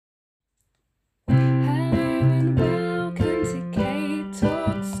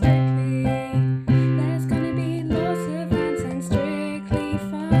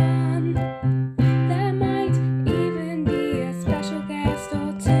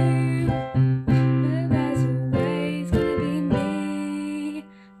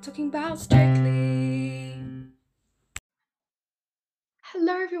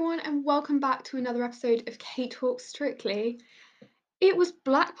welcome back to another episode of Kate Talks Strictly. It was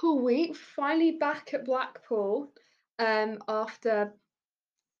Blackpool week, finally back at Blackpool after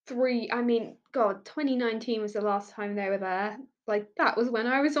God, 2019 was the last time they were there. Like, that was when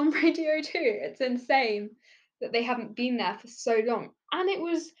I was on Radio 2. It's insane that they haven't been there for so long. And it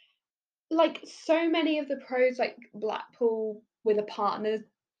was like so many of the pros, like Blackpool with a partner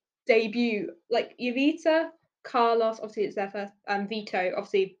debut, like Evita, Carlos, obviously it's their first, Vito,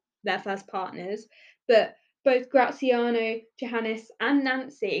 obviously their first partners, but both Graziano, Johannes, and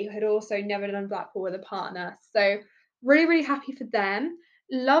Nancy had also never done Blackpool with a partner. So really, really happy for them.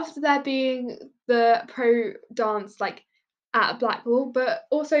 Loved there being the pro dance like at Blackpool, but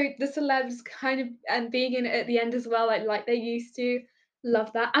also the celebs kind of and being in it at the end as well, like they used to.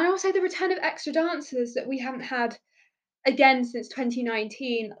 Love that. And also the return of extra dancers that we haven't had again since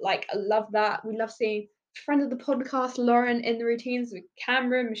 2019. Like, I love that. We love seeing friend of the podcast, Lauren, in the routines with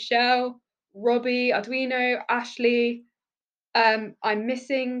Cameron, Michelle, Robbie, Arduino, Ashley. I'm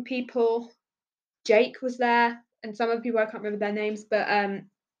missing people. Jake was there, and some of the people I can't remember their names, but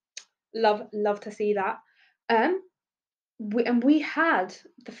love to see that. Um, we had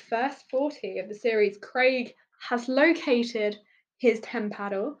the first 40 of the series. Craig has located his 10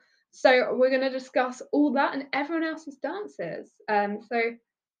 paddle. So we're going to discuss all that and everyone else's dances. So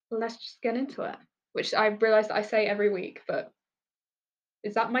let's just get into it, which I realise that I say every week, but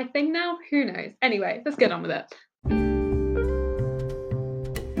is that my thing now? Who knows? Anyway, let's get on with it.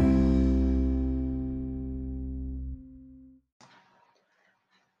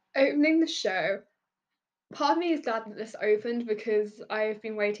 Opening the show, part of me is glad that this opened because I've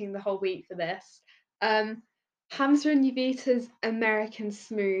been waiting the whole week for this. Um, Hamza and Yvita's American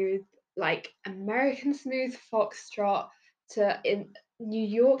Smooth Foxtrot to in New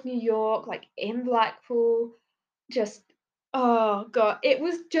York, like in Blackpool. Just, oh god, it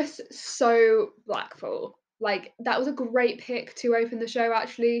was just so Blackpool. Like, that was a great pick to open the show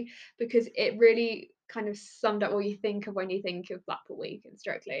actually, because it really kind of summed up what you think of when you think of Blackpool Week and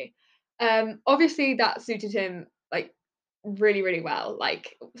Strictly. Obviously that suited him like really, really well.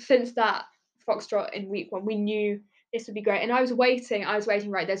 Like, since that Foxtrot in week one, we knew this would be great. And I was waiting,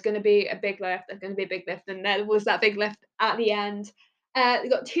 right, there's gonna be a big lift, there's gonna be a big lift, and there was that big lift at the end. We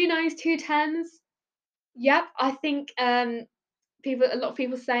got two nines, two tens. Yep, I think, a lot of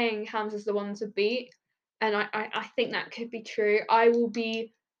people saying Hamza's the one to beat, and I think that could be true. I will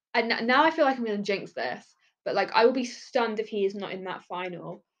be and now I feel like I'm gonna jinx this, but, like, I will be stunned if he is not in that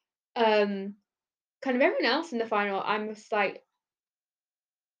final. Um, Kind of everyone else in the final, I'm just like,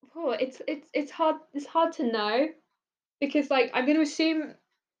 oh, it's hard to know because, like, I'm gonna assume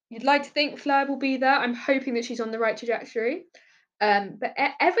you'd like to think Fleur will be there. I'm hoping that she's on the right trajectory. But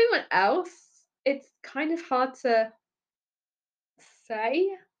everyone else, it's kind of hard to say.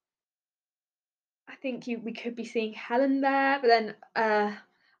 I think you we could be seeing Helen there, but then,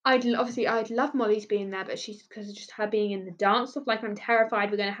 I'd love Molly to be in there, but she's because of just her being in the dance off, like, I'm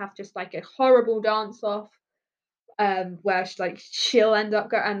terrified we're gonna have just, like, a horrible dance off, where she'll end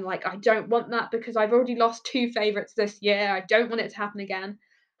up and, like, I don't want that because I've already lost 2 favourites this year, I don't want it to happen again.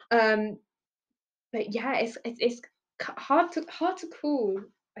 Um, but yeah, it's hard to call,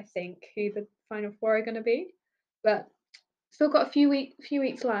 I think, who the final 4 are gonna be, but still got a few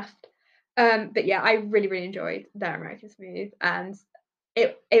weeks left. But yeah, I really, really enjoyed their American Smooth, and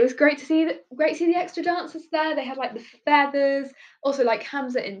it was great to see the extra dancers there. They had like the feathers, also like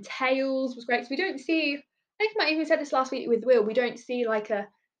Hamza in tails was great. So we don't see. I think I might even said this last week with Will. We don't see like a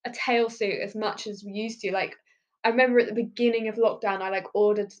tail suit as much as we used to. Like, I remember at the beginning of lockdown, I like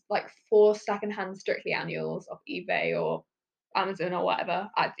ordered like 4 secondhand Strictly annuals off eBay or Amazon or whatever.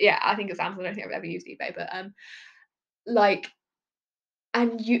 I think it's Amazon. I don't think I've ever used eBay, but like I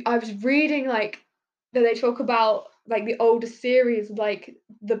was reading, like, that they talk about, like, the older series, like,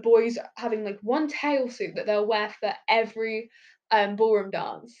 the boys having, like, one tail suit that they'll wear for every, ballroom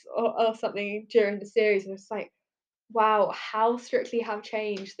dance or something during the series, and it's like, wow, how Strictly have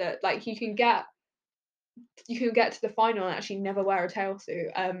changed that, like, you can get to the final and actually never wear a tail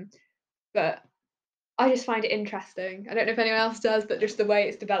suit, but I just find it interesting. I don't know if anyone else does, but just the way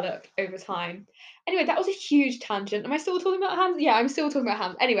it's developed over time. Anyway, that was a huge tangent. Am I still talking about Hams? Yeah, I'm still talking about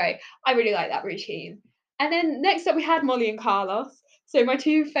Hams. Anyway, I really like that routine. And then next up, we had Molly and Carlos. So my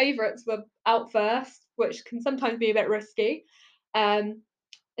 2 favourites were out first, which can sometimes be a bit risky. Um,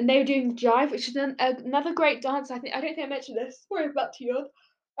 and they were doing the jive, which is another great dance. I don't think I mentioned this. Sorry if that's too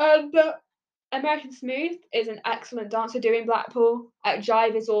odd. But American Smooth is an excellent dance to do in Blackpool.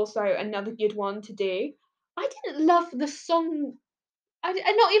 Jive is also another good one to do. I didn't love the song. And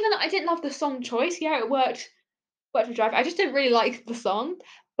not even that I didn't love the song choice. Yeah, it worked with Jive. I just didn't really like the song.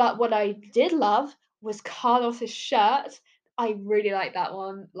 But what I did love was Carlos's shirt. I really like that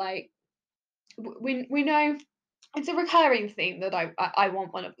one. Like we know it's a recurring theme that I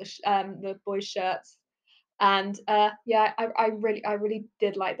want one of the boys' shirts. And yeah, I really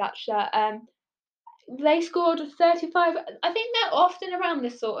did like that shirt. They scored 35. I think they're often around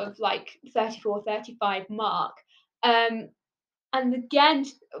this sort of like 34, 35 mark. Um, and again,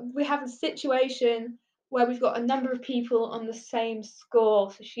 we have a situation where we've got a number of people on the same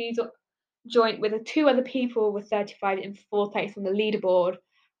score. So she's joint with the two other people with 35 in fourth place on the leaderboard.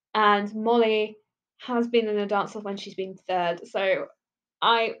 And Molly has been in a dance off when she's been third. So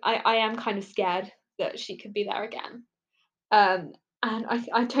I am kind of scared that she could be there again. Um, and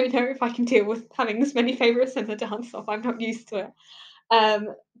I don't know if I can deal with having this many favourites in the dance off. I'm not used to it.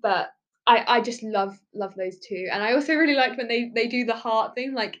 But I just love those two, and I also really liked when they do the heart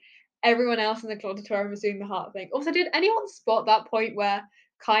thing. Like everyone else in the auditorium was doing the heart thing. Also, did anyone spot that point where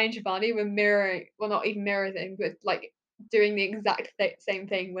Kai and Giovanni were mirroring? Well, not even mirroring, but like doing the exact same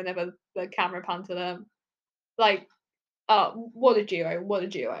thing whenever the camera panned to them. Like, what a duo! What a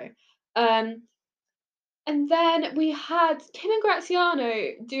duo! Um, and then we had Kim and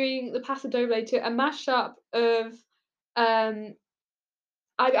Graziano doing the Paso Doble to a mashup of um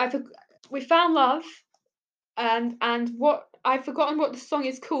I we found love and what I've forgotten what the song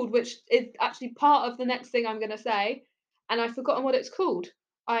is called, which is actually part of the next thing I'm gonna say, and I've forgotten what it's called.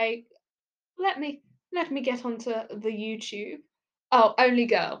 I let me let me get onto the YouTube. Oh, Only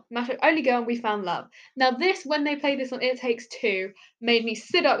Girl. Matter Only Girl and We Found Love. Now this, when they played this on It Takes Two, made me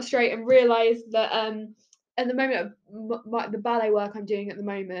sit up straight and realise that at the moment of the ballet work I'm doing at the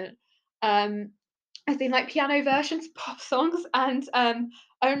moment, um I've been like piano versions of pop songs, and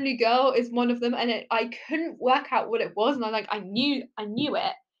Only Girl is one of them, and I couldn't work out what it was, and I knew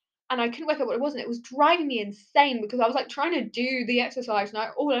it, and I couldn't work out what it was, and it was driving me insane because I was like trying to do the exercise, and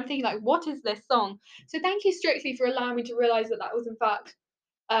I'm thinking like, what is this song? So thank you Strictly for allowing me to realise that that was in fact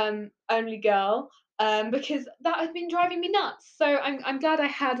Only Girl, because that had been driving me nuts. So I'm glad I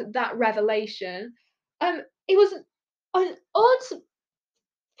had that revelation. It was an odd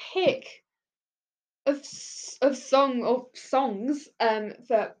pick of songs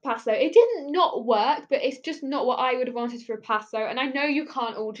for Paso. It didn't not work, but it's just not what I would have wanted for a Paso. And I know you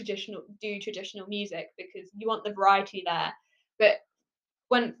can't all do traditional music because you want the variety there. But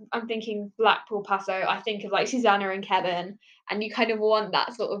when I'm thinking Blackpool Paso, I think of like Susanna and Kevin, and you kind of want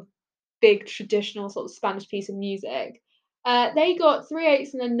that sort of big traditional sort of Spanish piece of music. They got three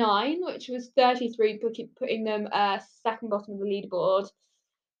eights and a nine, which was 33, putting them second bottom of the leaderboard.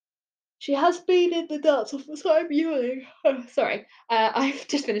 She has been in the dance off. Sorry, I'm yawning. Oh, sorry. I've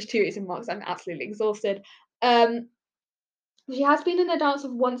just finished 2 weeks in Marks. I'm absolutely exhausted. Um, she has been in the dance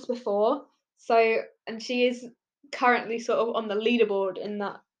off once before, so and she is currently sort of on the leaderboard in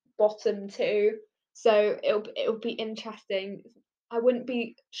that bottom two. So it'll be interesting. I wouldn't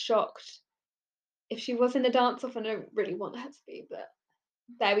be shocked if she was in the dance off. I don't really want her to be, but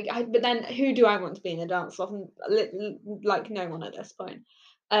there we go. But then who do I want to be in a dance off? Like no one at this point.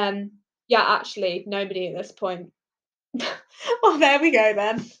 Um, yeah, actually, nobody at this point. Well, there we go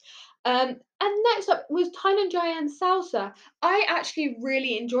then. And next up was Tyler and Diane Salsa. I actually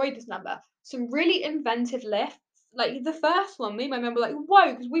really enjoyed this number. Some really inventive lifts. Like the first one, me and my mum were like,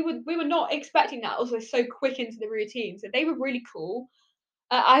 whoa, because we were not expecting that. Also, so quick into the routine, so they were really cool.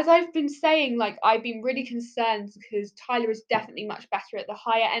 As I've been saying, like I've been really concerned because Tyler is definitely much better at the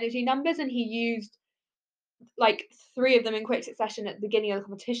higher energy numbers, and he used like three of them in quick succession at the beginning of the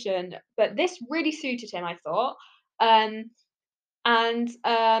competition. But this really suited him, I thought. Um, and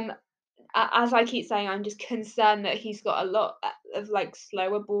as I keep saying, I'm just concerned that he's got a lot of like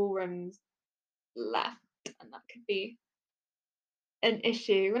slower ballrooms left, and that could be an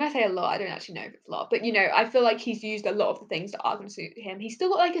issue. When I say a lot, I don't actually know if it's a lot, but I feel like he's used a lot of the things that are going to suit him. He's still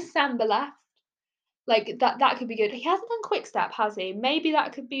got like a samba left, like that could be good. He hasn't done quick step, has he? Maybe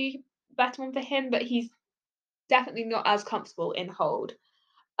that could be a better one for him, but he's definitely not as comfortable in hold.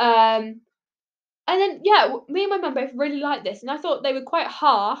 Um, And then, yeah, me and my mum both really liked this, and I thought they were quite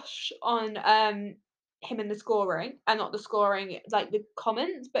harsh on him in the scoring, and not the scoring, like the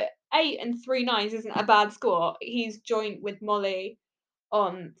comments. But 8 and 3 nines isn't a bad score. He's joined with Molly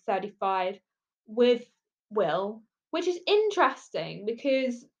on 35 with Will, which is interesting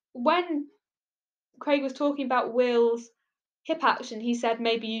because when Craig was talking about Will's hip action, he said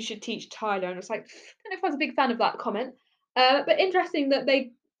maybe you should teach Tyler, and I was like, I don't know if I was a big fan of that comment. But interesting that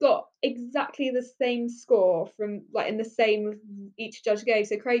they got exactly the same score from like in the same each judge gave.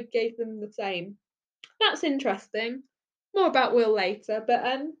 So Craig gave them the same. That's interesting. More about Will later,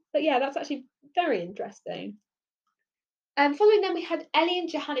 but yeah, that's actually very interesting. Following them, we had Ellie and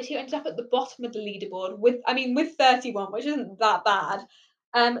Johannes, who ended up at the bottom of the leaderboard with 31, which isn't that bad.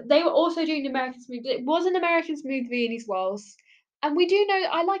 They were also doing the American Smooth, but it was an American Smooth Viennese Waltz. And we do know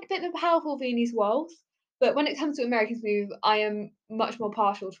that I like a bit of a powerful Viennese Waltz, but when it comes to American Smooth, I am much more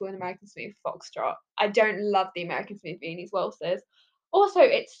partial to an American Smooth Foxtrot. I don't love the American Smooth Viennese Waltzes. Also,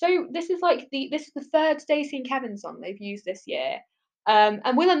 this is the third Stacey and Kevin song they've used this year.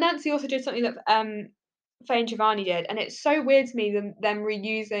 And Will and Nancy also did something that Faye and Giovanni did, and it's so weird to me them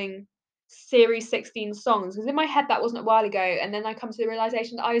reusing Series 16 songs, because in my head that wasn't a while ago, and then I come to the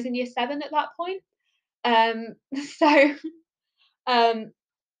realization that I was in year 7 at that point. Um, so, um,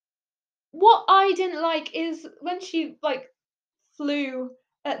 what I didn't like is when she, like, flew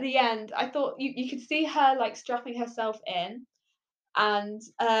at the end, I thought you could see her, like, strapping herself in and,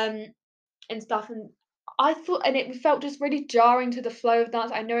 and stuff, and I thought and it felt just really jarring to the flow of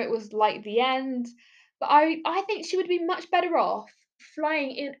dance. I know it was, like, the end, but I think she would be much better off flying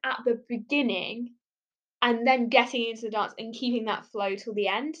in at the beginning and then getting into the dance and keeping that flow till the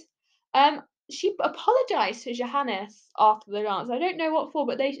end. Um, she apologized to Johannes after the dance. I don't know what for,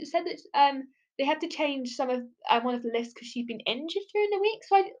 but they said that they had to change some of one of the lifts because she'd been injured during the week.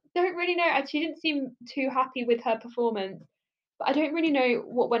 So I don't really know. She didn't seem too happy with her performance, but I don't really know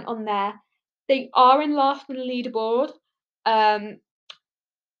what went on there. They are in last on the leaderboard. Um,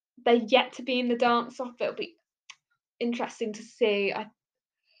 they're yet to be in the dance off. It'll be interesting to see.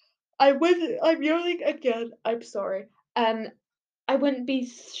 I'm yawning again. I'm sorry. Um, I wouldn't be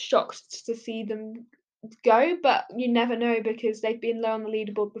shocked to see them go, but you never know because they've been low on the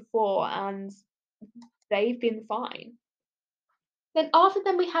leaderboard before and they've been fine. Then after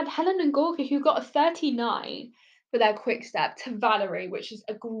them we had Helen and Gorka who got a 39 for their quick step to Valerie, which is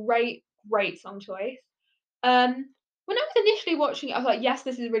a great song choice. When I was initially watching it, I was like, yes,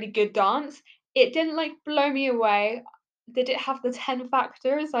 this is a really good dance. It didn't like blow me away. Did it have the 10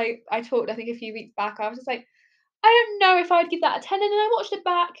 factors? I talked I think a few weeks back. I was just like, I don't know if I would give that a 10, and then I watched it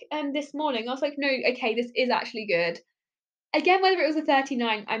back, this morning, I was like, "No, okay, this is actually good." Again, whether it was a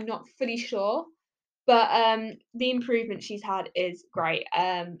 39, I'm not fully sure, but, the improvement she's had is great,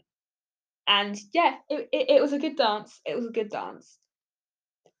 and yeah, it was a good dance, it was a good dance.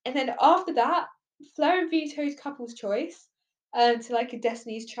 And then after that, Flo and Vito's couple's choice, to, like, a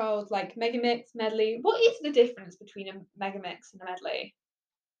Destiny's Child, like, mega mix, medley. What is the difference between a mega mix and a medley?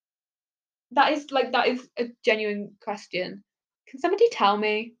 That is a genuine question. Can somebody tell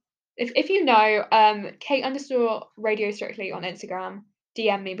me? If you know, Kate underscore radio strictly on Instagram,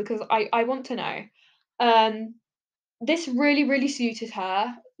 DM me because I want to know. Um, this really suited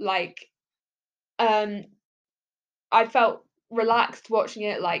her. Like, um, I felt relaxed watching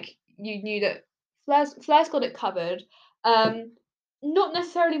it. Like you knew that Flair's got it covered. Um, Not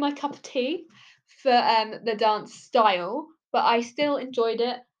necessarily my cup of tea for the dance style, but I still enjoyed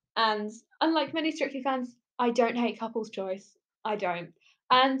it. And unlike many Strictly fans, I don't hate Couple's Choice. I don't.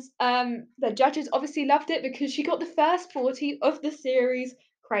 And the judges obviously loved it because she got the first 40 of the series.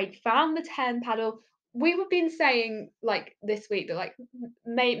 Craig found the 10 paddle. We were been saying like this week that like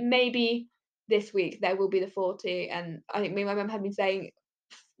maybe this week there will be the 40, and I think me and my mum had been saying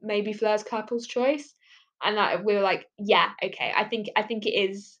maybe Fleur's Couple's Choice, and we were like, yeah, okay, I think it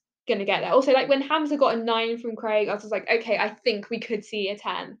is gonna get there. Also, like when Hamza got a 9 from Craig, I was just like, okay, I think we could see a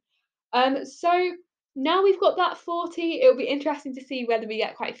 10. So now we've got that 40. It'll be interesting to see whether we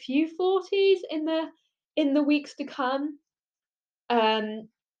get quite a few 40s in the weeks to come. Um,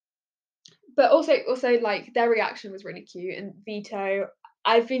 but also like their reaction was really cute, and Vito,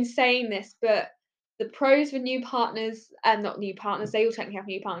 I've been saying this, but the pros with new partners and not new partners, they all technically have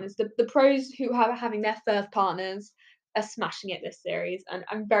new partners. The pros who are having their first partners are smashing it this series, and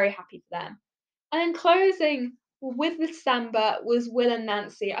I'm very happy for them. And then closing with the Samba was Will and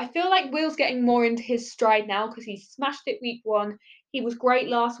Nancy. I feel like Will's getting more into his stride now because he smashed it week 1. He was great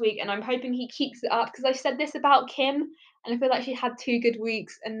last week, and I'm hoping he keeps it up because I said this about Kim, and I feel like she had 2 good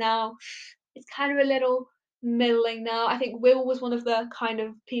weeks, and now it's kind of a little middling now. I think Will was one of the kind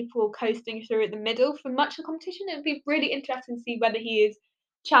of people coasting through at the middle for much of the competition. It would be really interesting to see whether he is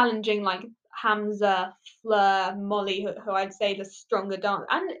challenging like Hamza, Fleur, Molly, who I'd say the stronger dance,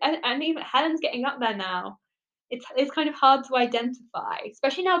 and even Helen's getting up there now. It's kind of hard to identify,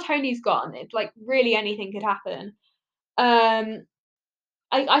 especially now Tony's gone. It's like really anything could happen. Um,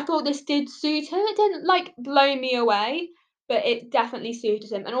 I thought this did suit him. It didn't like blow me away, but it definitely suited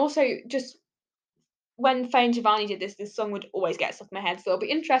him. And also just when Faye and Giovanni did this song would always get stuck in my head. So it'll be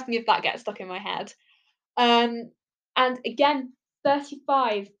interesting if that gets stuck in my head. And again,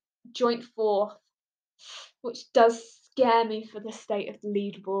 35 joint fourth, which does scare me for the state of the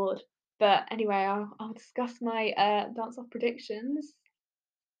leaderboard. But anyway, I'll discuss my dance off predictions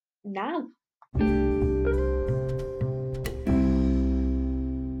now.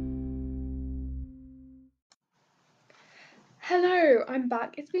 Hello, I'm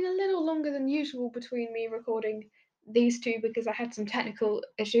back. It's been a little longer than usual between me recording these two because I had some technical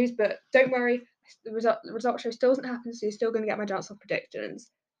issues, but don't worry, the result show still doesn't happen, so you're still going to get my dance off predictions.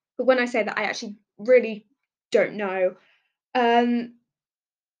 But when I say that, I actually really don't know. Um,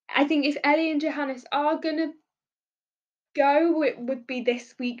 I think if Ellie and Johannes are gonna go, it would be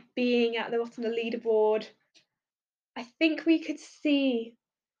this week being at the bottom of the leaderboard. I think we could see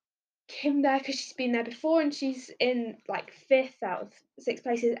Kim there because she's been there before and she's in like fifth out of six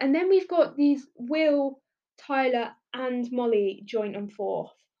places. And then we've got these Will, Tyler, and Molly joint on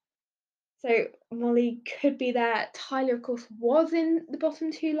fourth. So Molly could be there. Tyler, of course, was in the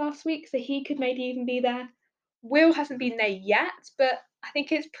bottom two last week, so he could maybe even be there. Will hasn't been there yet, but I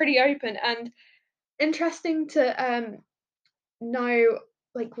think it's pretty open and interesting to know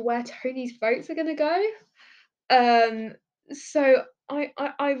like where Tony's votes are gonna go. Um, so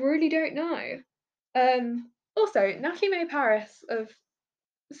I really don't know. Also, Natalie May Paris of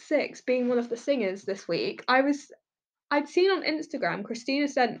Six being one of the singers this week, I'd seen on Instagram, Christina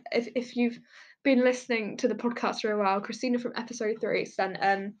sent if you've been listening to the podcast for a while, Christina from episode 3 sent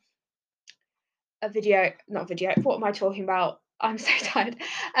a video, not video, what am I talking about? I'm so tired.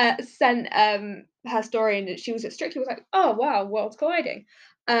 Sent her story and she was at Strictly was like, oh wow, worlds colliding.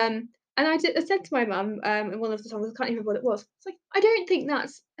 And I said to my mum in one of the songs, I can't even remember what it was. It's like, I don't think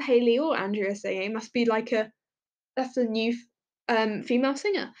that's Hayley or Andrea singing. It must be like that's a new female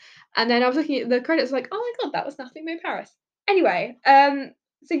singer. And then I was looking at the credits, like, oh my god, that was Natalie May Paris. Anyway, so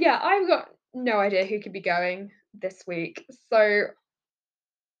yeah, I've got no idea who could be going this week. So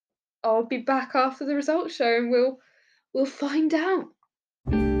I'll be back after the results show and we'll find out.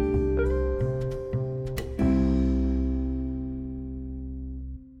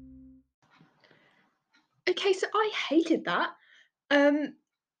 Okay, so I hated that. Um,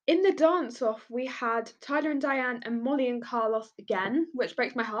 in the dance off, we had Tyler and Diane and Molly and Carlos again, which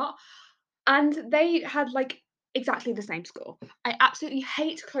breaks my heart. And they had like exactly the same score. I absolutely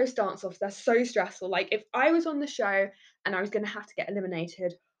hate close dance offs. They're so stressful. Like if I was on the show and I was going to have to get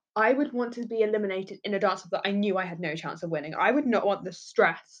eliminated, I would want to be eliminated in a dance off that I knew I had no chance of winning. I would not want the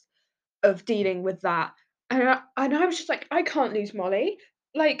stress of dealing with that. And I was just like, I can't lose Molly.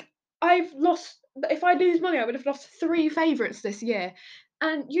 Like I've lost. If I lose Molly, I would have lost three favourites this year.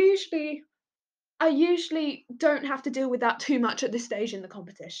 And I usually don't have to deal with that too much at this stage in the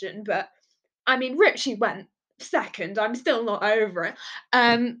competition. But I mean, Richie went second. I'm still not over it.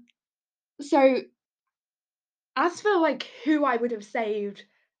 So as for like who I would have saved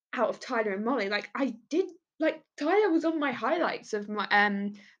out of Tyler and Molly, like I did like Tyler was on my highlights of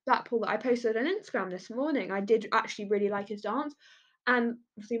my Blackpool that I posted on Instagram this morning. I did actually really like his dance. And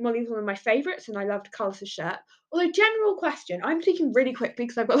obviously Molly was one of my favourites and I loved Carlos's shirt. Although general question, I'm speaking really quickly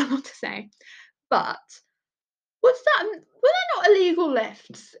because I've got a lot to say. But were there not illegal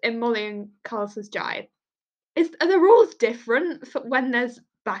lifts in Molly and Carlos's jive? Are the rules different for when there's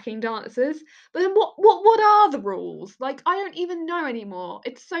backing dancers? But then what are the rules? Like, I don't even know anymore.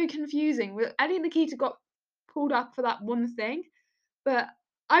 It's so confusing. Ellie and Nikita got pulled up for that one thing, but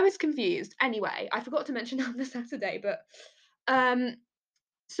I was confused. Anyway, I forgot to mention on the Saturday, but um,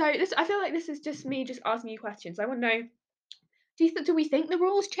 so this I feel like this is just me just asking you questions. I want to know, do we think the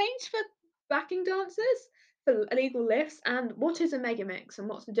rules changed for backing dancers for illegal lifts? And what is a mega mix? And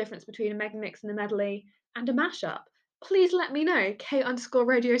what's the difference between a mega mix and a medley and a mashup? Please let me know.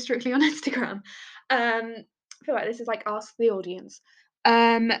 K_radio strictly on Instagram. I feel like this is like ask the audience.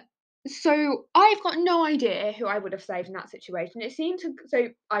 Um, so I've got no idea who I would have saved in that situation. It seemed to so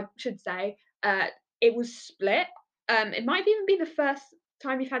I should say it was split. It might have even been the first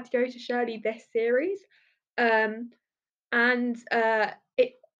time we've had to go to Shirley this series. Um, and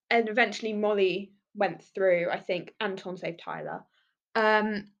it and eventually Molly went through. I think Anton saved Tyler,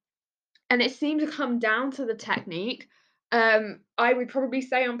 um, and it seemed to come down to the technique. I would probably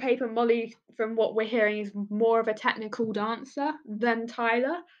say on paper, Molly, from what we're hearing, is more of a technical dancer than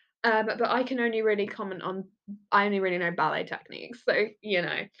Tyler. But I can only really comment on. I only really know ballet techniques, so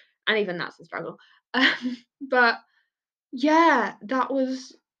and even that's a struggle. But yeah, that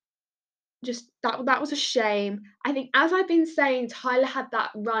was just that was a shame. I think as I've been saying, Tyler had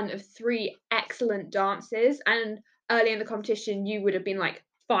that run of 3 excellent dances, and early in the competition, you would have been like,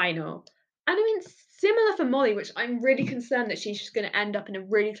 "Final." And I mean, similar for Molly, which I'm really concerned that she's just gonna end up in a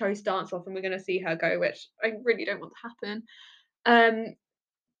really close dance off and we're gonna see her go, which I really don't want to happen. Um,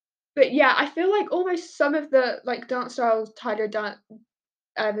 but yeah, I feel like almost some of the, like, dance styles Tyler done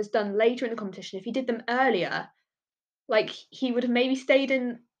has done later in the competition, if he did them earlier, like, he would have maybe stayed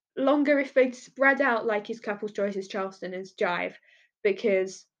in longer if they'd spread out, like, his couple's choice, his Charleston, his Jive,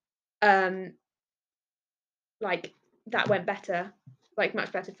 because, um, like, that went better, like,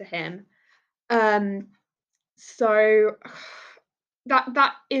 much better for him. Um, so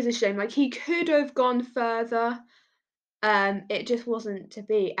that is a shame, like, he could have gone further, it just wasn't to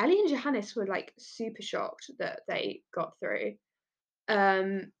be. Ellie and Johannes were, like, super shocked that they got through.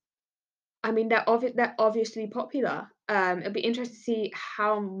 Um, I mean, they're obviously popular. It'll be interesting to see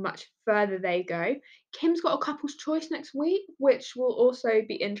how much further they go. Kim's got a couple's choice next week, which will also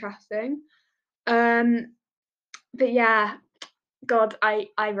be interesting. Um, but yeah, God, I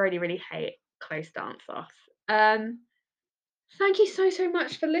really, really hate close dance offs. Thank you so, so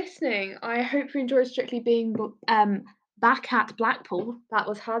much for listening. I hope you enjoyed Strictly Being back at Blackpool. That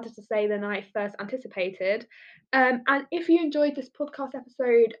was harder to say than I first anticipated. And if you enjoyed this podcast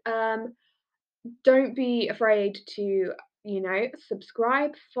episode, don't be afraid to,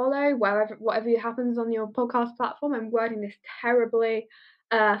 subscribe, follow, wherever whatever happens on your podcast platform. I'm wording this terribly.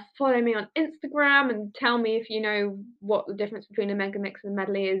 Follow me on Instagram and tell me if you know what the difference between a mega mix and a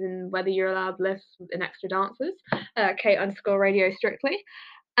medley is and whether you're allowed lists and extra dancers. Kate_radio strictly.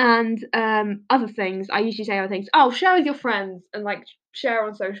 And other things, I usually say other things. Oh, share with your friends and like share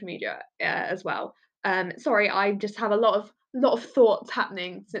on social media as well. Sorry, I just have a lot of thoughts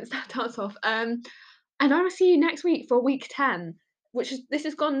happening since that dance off. And I will see you next week for week 10, which is this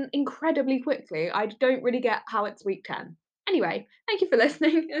has gone incredibly quickly. I don't really get how it's week 10. Anyway, thank you for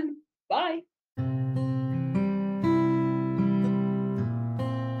listening and bye.